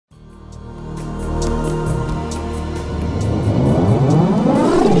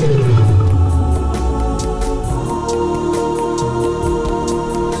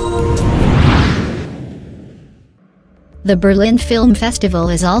The Berlin Film Festival,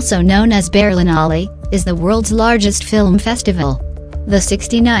 is also known as Berlinale, is the world's largest film festival. The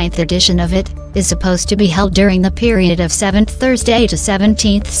 69th edition of it is supposed to be held during the period of 7th Thursday to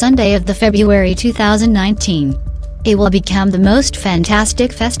 17th Sunday of the February 2019. It will become the most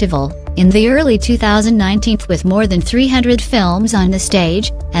fantastic festival in the early 2019 with more than 300 films on the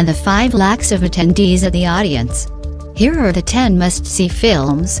stage and the 5 lakhs of attendees at the audience. Here are the 10 must-see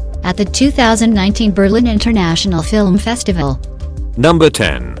films at the 2019 Berlin International Film Festival. Number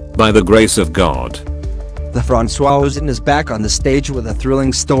 10, By the Grace of God. The Franzosen is back on the stage with a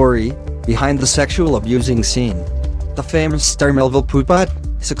thrilling story behind the sexual abusing scene. The famous star Melville Poupat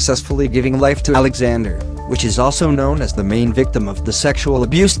successfully giving life to Alexander, which is also known as the main victim of the sexual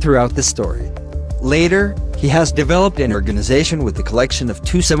abuse throughout the story. Later, he has developed an organization with the collection of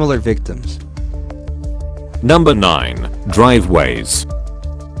 2 similar victims. Number 9, Driveways.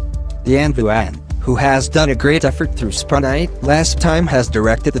 The Anvuan, who has done a great effort through Sprite last time, has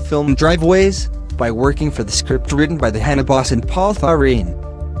directed the film Driveways by working for the script written by the Hannah Boss and Paul Tharine.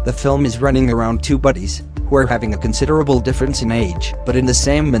 The film is running around 2 buddies who are having a considerable difference in age, but in the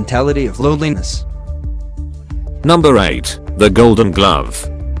same mentality of loneliness. Number 8, The Golden Glove.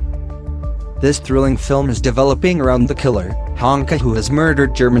 This thrilling film is developing around the killer, Honka, who has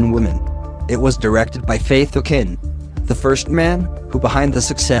murdered German women. It was directed by Faith Akin, the first man who behind the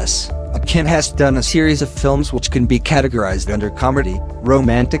success. Akin has done a series of films which can be categorized under comedy,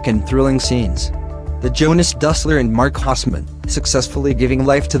 romantic and thrilling scenes. The Jonas Dussler and Mark Hossman, successfully giving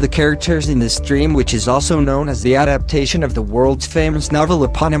life to the characters in this dream, which is also known as the adaptation of the world's famous novel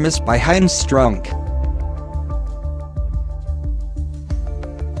eponymous by Heinz Strunk.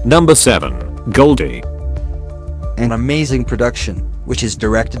 Number 7, Goldie. An amazing production, which is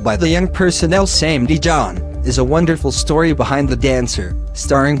directed by the young personnel Same Dijon, is a wonderful story behind the dancer,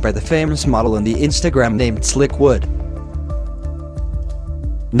 starring by the famous model on the Instagram named Slickwood.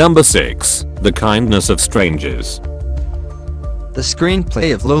 Number 6, The Kindness of Strangers. The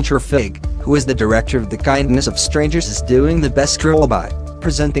screenplay of Lothar Fig, who is the director of The Kindness of Strangers, is doing the best role by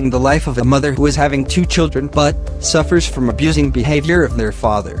presenting the life of a mother who is having 2 children but suffers from abusing behavior of their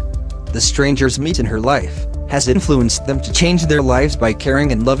father. The strangers meet in her life has influenced them to change their lives by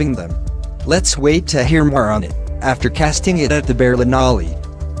caring and loving them. Let's wait to hear more on it after casting it at the Berlinale.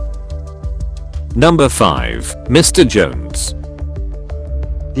 Number 5, Mr. Jones.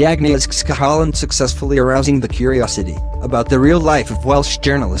 The Agnieszka Holland successfully arousing the curiosity about the real life of Welsh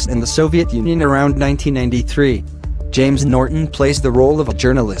journalists in the Soviet Union around 1993. James Norton plays the role of a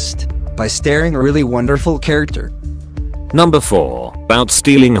journalist by starring a really wonderful character. Number 4, About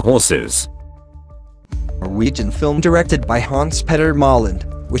Stealing Horses. Norwegian film directed by Hans Petter Molland,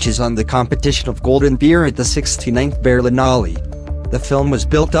 which is on the competition of Golden Beer at the 69th Berlinale. The film was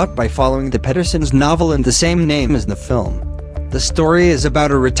built up by following the Pettersson's novel in the same name as the film. The story is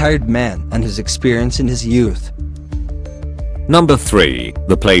about a retired man and his experience in his youth. Number 3,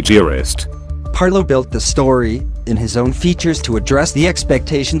 The Plagiarist. Parlo built the story in his own features to address the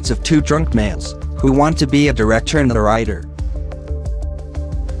expectations of 2 drunk males who want to be a director and a writer.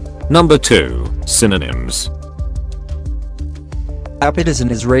 Number 2, Synonyms. Apid is an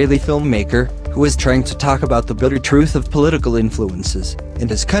Israeli filmmaker who is trying to talk about the bitter truth of political influences in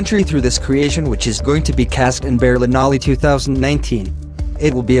his country through this creation, which is going to be cast in Berlinale 2019.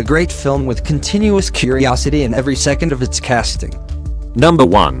 It will be a great film with continuous curiosity in every second of its casting. Number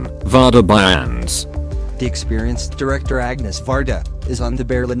 1, Varda by Ans. The experienced director Agnes Varda is on the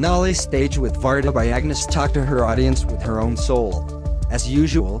Berlinale stage with Varda by Agnes talk to her audience with her own soul. As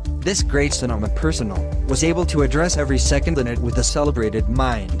usual, this great cinema personal was able to address every second in it with a celebrated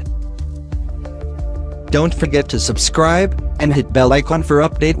mind. Don't forget to subscribe and hit bell icon for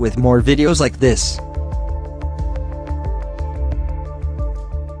update with more videos like this.